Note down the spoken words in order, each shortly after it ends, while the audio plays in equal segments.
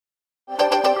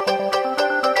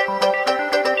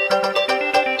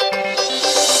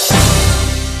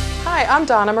I'm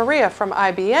Donna Maria from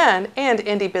IBN and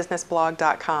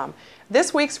IndieBusinessBlog.com.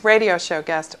 This week's radio show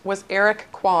guest was Erik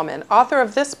Qualman, author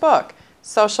of this book,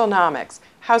 Socialnomics: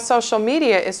 How Social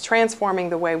Media is Transforming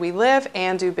the Way We Live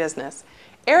and Do Business.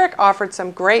 Erik offered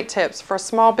some great tips for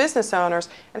small business owners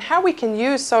and how we can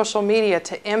use social media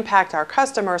to impact our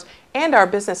customers and our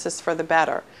businesses for the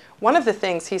better. One of the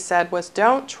things he said was,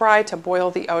 don't try to boil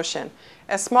the ocean.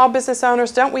 As small business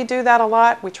owners, don't we do that a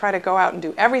lot? We try to go out and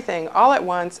do everything all at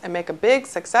once and make a big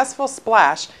successful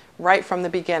splash right from the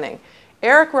beginning.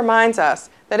 Erik reminds us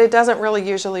that it doesn't really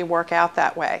usually work out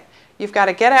that way. You've got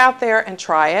to get out there and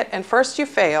try it, and first you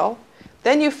fail,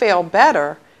 then you fail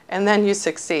better, and then you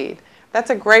succeed. That's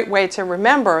a great way to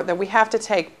remember that we have to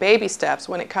take baby steps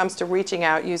when it comes to reaching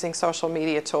out using social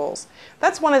media tools.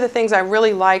 That's one of the things I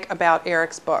really like about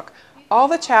Erik's book. All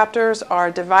the chapters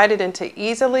are divided into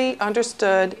easily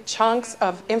understood chunks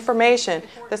of information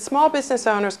that small business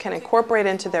owners can incorporate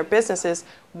into their businesses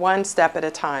one step at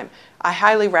a time. I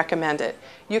highly recommend it.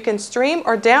 You can stream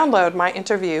or download my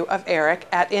interview of Erik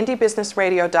at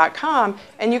IndieBusinessRadio.com,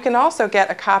 and you can also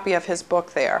get a copy of his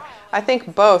book there. I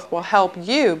think both will help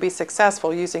you be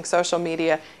successful using social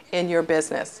media in your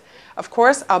business. Of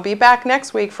course, I'll be back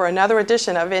next week for another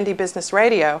edition of Indie Business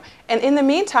Radio, and in the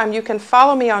meantime, you can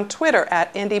follow me on Twitter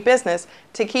at Indie Business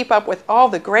to keep up with all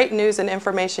the great news and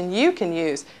information you can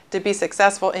use to be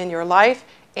successful in your life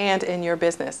and in your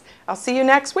business. I'll see you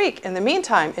next week. In the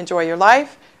meantime, enjoy your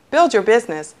life, build your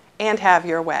business, and have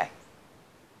your way.